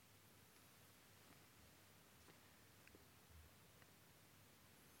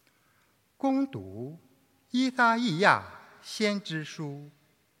恭读依撒意亚先知书。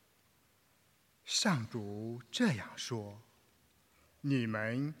上主这样说：你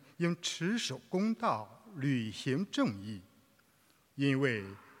们应持守公道，履行正义，因为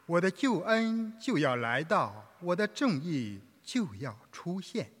我的救恩就要来到，我的正义就要出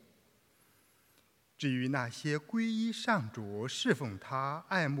现。至于那些皈依上主、侍奉他、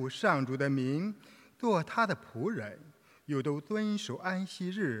爱慕上主的名、做他的仆人，又都遵守安息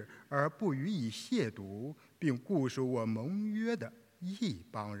日而不予以亵渎，并固守我盟约的异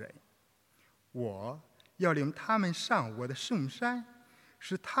邦人，我要领他们上我的圣山，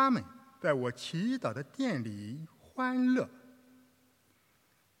使他们在我祈祷的殿里欢乐。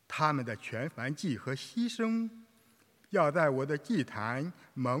他们的全燔祭和牺牲，要在我的祭坛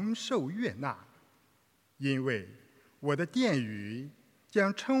蒙受悦纳，因为我的殿宇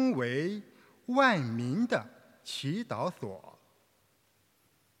将称为万民的祈祷所。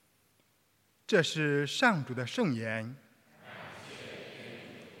这是上主的圣言。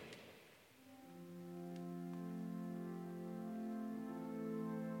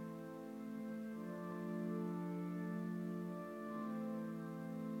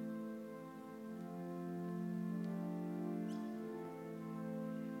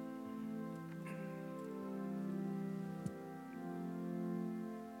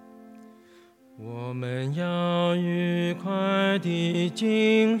我们要愉快地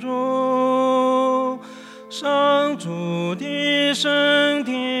进入上主的圣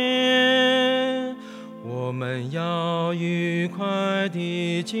殿，我们要愉快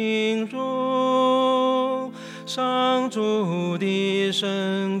地进入上主的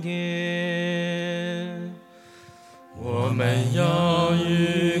圣殿，我们要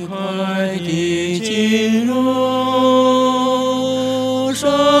愉快地进入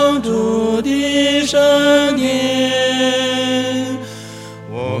上主的圣殿，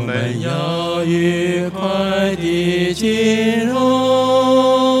我们要愉快地进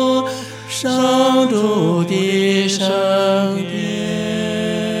入上主的圣殿。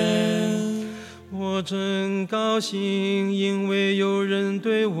我真高兴，因为有人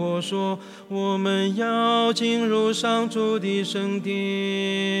对我说，我们要进入上主的圣殿。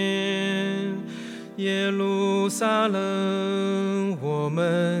耶路撒冷，我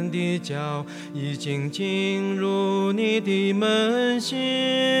们的脚已经进入你的门限，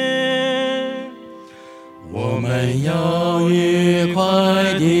我们要愉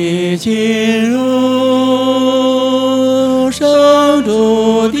快地进入上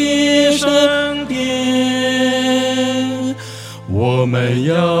主的圣殿，我们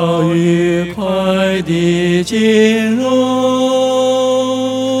要愉快地进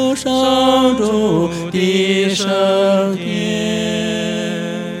入上主的圣殿。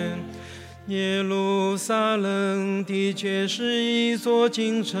耶路撒冷的确是一座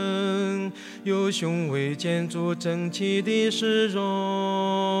京城，有雄伟建筑，整齐的市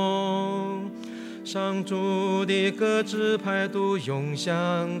容。上主的各支派都涌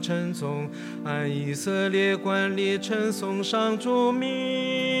向城中，按以色列惯例称颂上主名。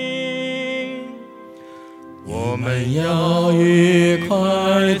我们要愉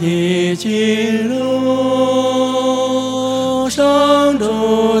快地进入上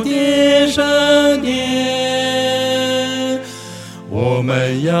主的圣殿，我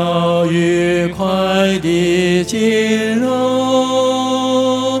们要愉快地进入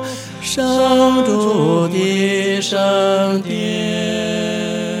上主的圣殿。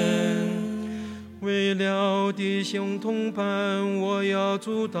为了弟兄同伴，我要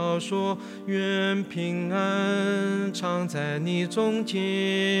祝祷说，愿平安常在你中间。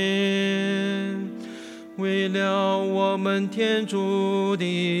为了我们天主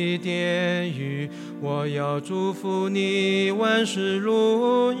的殿宇，我要祝福你万事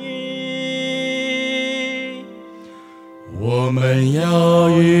如意。我们要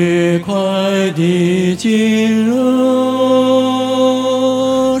愉快地进入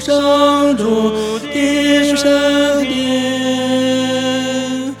上主的圣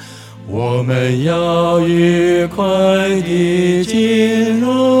殿，我们要愉快地进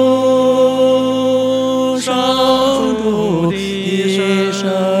入上主的圣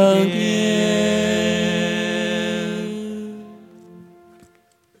殿。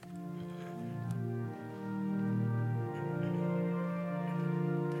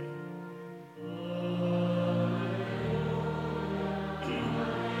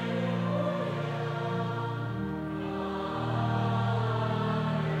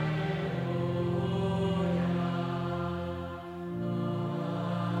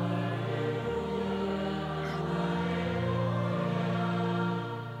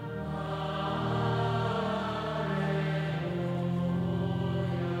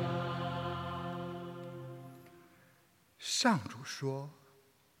上主说：“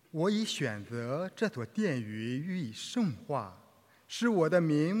我已选择这座殿宇予以圣化，使我的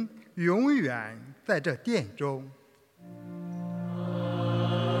名永远在这殿中。”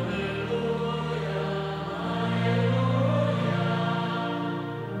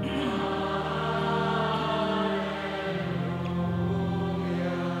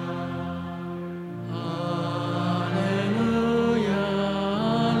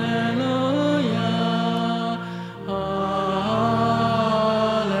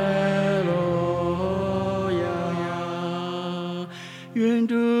愿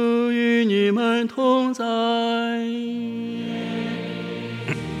主与你们同在。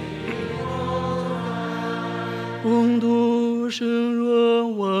恭读圣若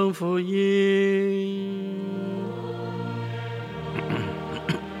望福音。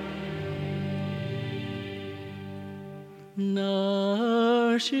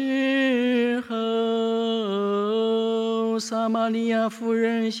那时候，撒玛利亚妇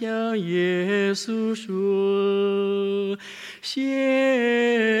人向耶稣说：“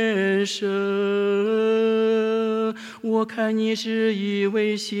先生，我看你是一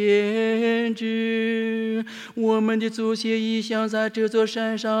位先知。我们的祖先一向在这座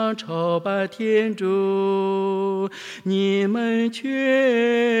山上朝拜天主，你们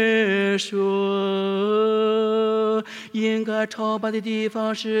却说应该朝拜的地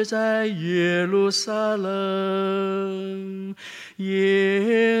方是在耶路撒冷。”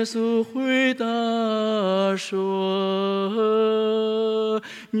耶稣回答说：“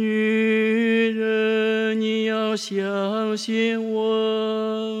女人，你要相信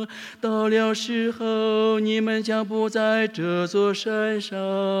我，到了时候，你们将不在这座山上，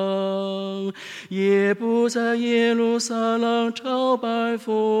也不在耶路撒冷朝拜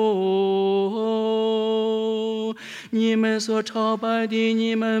佛。你们所朝拜的，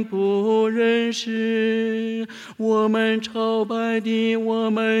你们不认识；我们朝拜的，我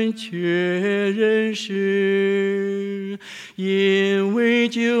们却认识。因为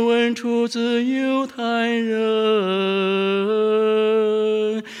救恩出自犹太人，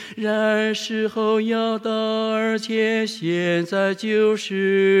然时候要到，而且现在就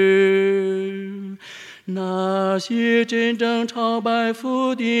是。那些真正朝拜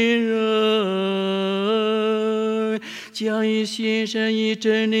父的人，将以心神以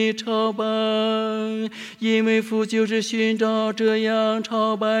真理朝拜，因为父就是寻找这样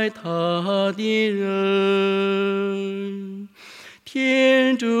朝拜他的人。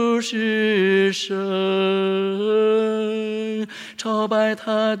天主是神，朝拜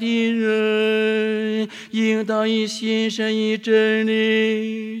他的人应当以心神以真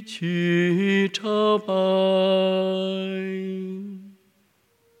理去朝拜。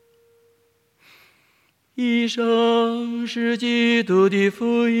以上是基督的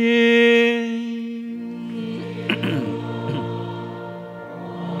福音。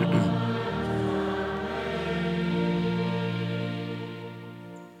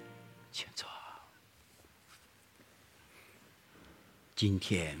请坐。今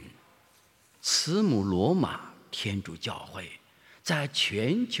天，慈母罗马天主教会在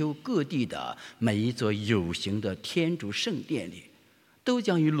全球各地的每一座有形的天主圣殿里，都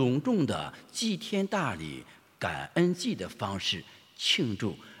将以隆重的祭天大礼、感恩祭的方式庆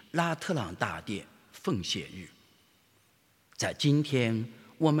祝拉特朗大殿奉献日。在今天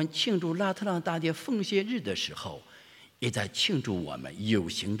我们庆祝拉特朗大殿奉献日的时候，也在庆祝我们有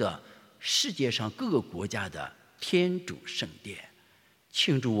形的世界上各个国家的天主圣殿，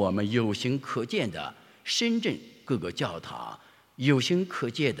庆祝我们有形可见的深圳各个教堂，有形可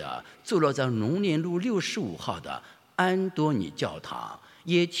见的坐落在农年路65号的安多尼教堂，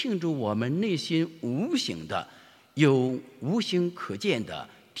也庆祝我们内心无形的有无形可见的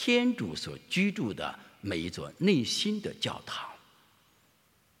天主所居住的每一座内心的教堂。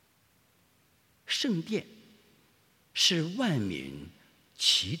圣殿是万民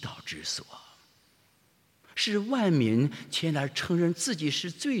祈祷之所，是万民前来承认自己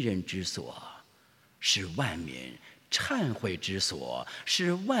是罪人之所，是万民忏悔之所，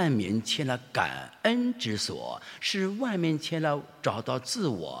是万民前来感恩之所，是万民前来找到自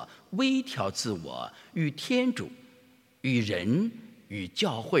我、微调自我，与天主、与人、与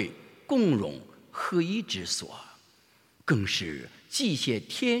教会共荣合一之所，更是祭谢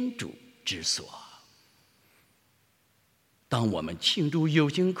天主之所。当我们庆祝有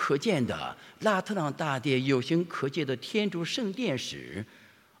形可见的拉特朗大殿有形可见的天主圣殿时，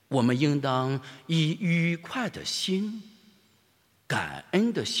我们应当以愉快的心、感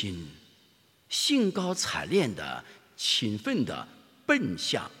恩的心、兴高采烈的、勤奋的奔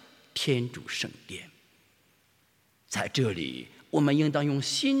向天主圣殿。在这里，我们应当用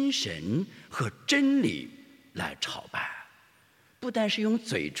心神和真理来朝拜。不但是用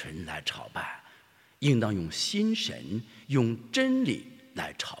嘴唇来朝拜，应当用心神、用真理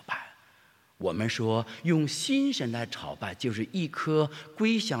来朝拜。我们说用心神来朝拜，就是一颗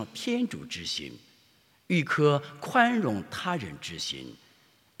归向天主之心，一颗宽容他人之心，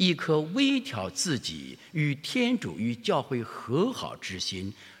一颗微调自己与天主与教会和好之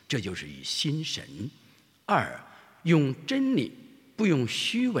心，这就是以心神。二，用真理，不用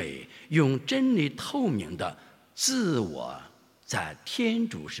虚伪，用真理透明的自我在天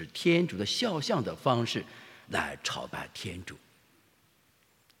主是天主的肖像的方式来朝拜天主。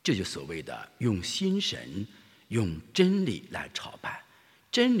这就所谓的用心神、用真理来朝拜。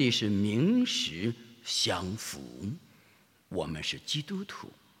真理是名实相符。我们是基督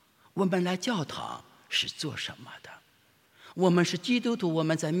徒，我们来教堂是做什么的？我们是基督徒，我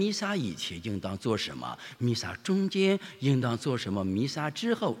们在弥撒以前应当做什么？弥撒中间应当做什么？弥撒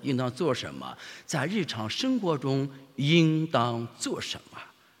之后应当做什么？在日常生活中应当做什么？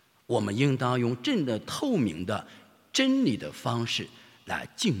我们应当用真的透明的真理的方式来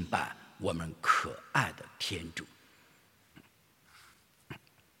敬拜我们可爱的天主。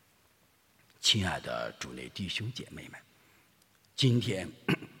亲爱的主内弟兄姐妹们，今天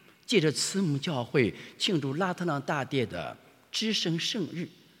借着慈母教会庆祝拉特朗大殿的至圣圣日，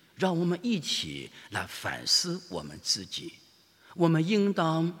让我们一起来反思我们自己，我们应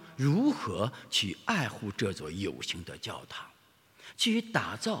当如何去爱护这座有形的教堂，去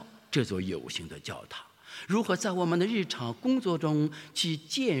打造这座有形的教堂，如何在我们的日常工作中去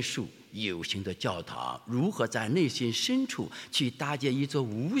建树有形的教堂，如何在内心深处去搭建一座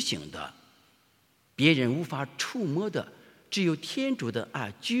无形的、别人无法触摸的、只有天主的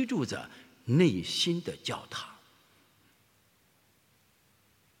爱居住着内心的教堂。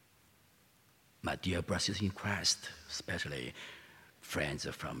My dear brothers in Christ, especially friends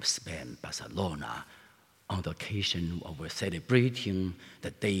from Spain, Barcelona, on the occasion of celebrating the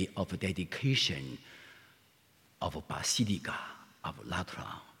day of dedication of Basilica of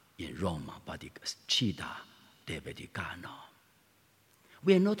Lateran in Rome, Città del Vaticano.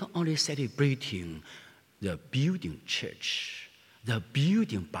 We are not only celebrating the building church, the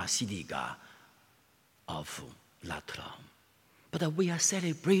building Basilica of Lateran, but we are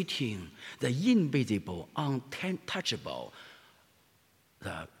celebrating the invisible, untouchable,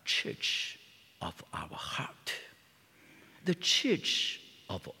 the church of our heart, the church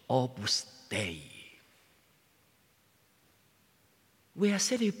of Opus Dei. We are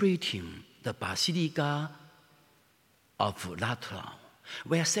celebrating the Basilica of Lateran.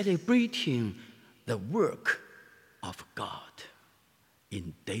 We are celebrating the work of God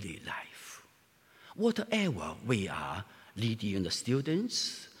in daily life. Whatever we are, leading the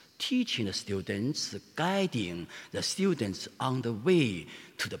students, teaching the students, guiding the students on the way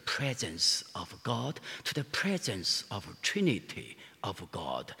to the presence of God, to the presence of Trinity of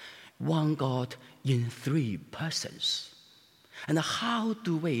God, one God in three persons. And how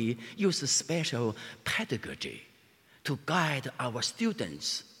do we use special pedagogy to guide our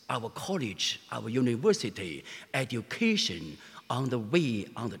students, our college, our university education on the way,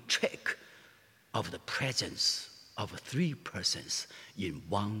 on the track of the presence of three persons in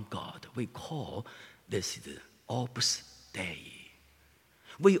one God? We call this the Opus Dei.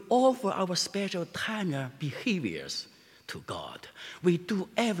 We offer our special tenor behaviors to God. We do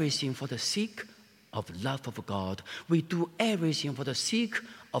everything for the sake of love of God. We do everything for the sake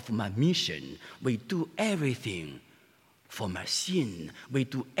of my mission. We do everything for my sin. We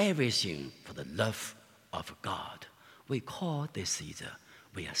do everything for the love of God. We call this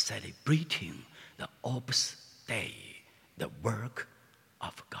we are celebrating the Opus Dei, the work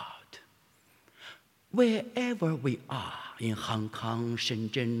of God. Wherever we are, in Hong Kong,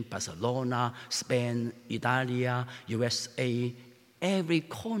 Shenzhen, Barcelona, Spain, Italy, USA, every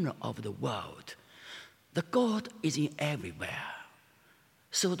corner of the world, the God is in everywhere.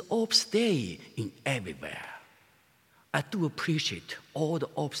 So the Opus Dei in everywhere. I do appreciate all the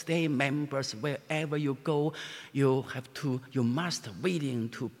Opus Dei members. Wherever you go, you must willing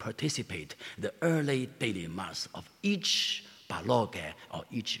to participate the early daily mass of each paroch or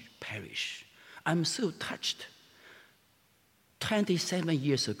each parish. I'm so touched. 27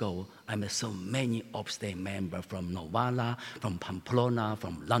 years ago, I met so many Opus Dei members from Novara, from Pamplona,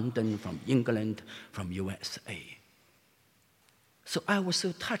 from London, from England, from USA. So I was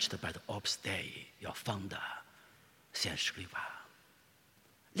so touched by the Opus Dei, your founder, Saint Scriva.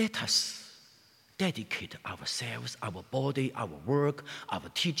 Let us dedicate ourselves, our body, our work, our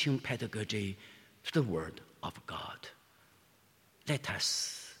teaching pedagogy to the Word of God. Let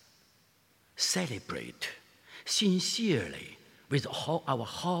us celebrate sincerely with our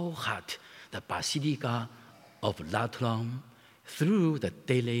whole heart the Basilica of Lateran through the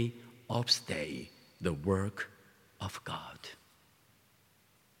daily obstay the work of God.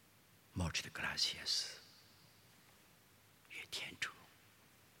 Muchas gracias.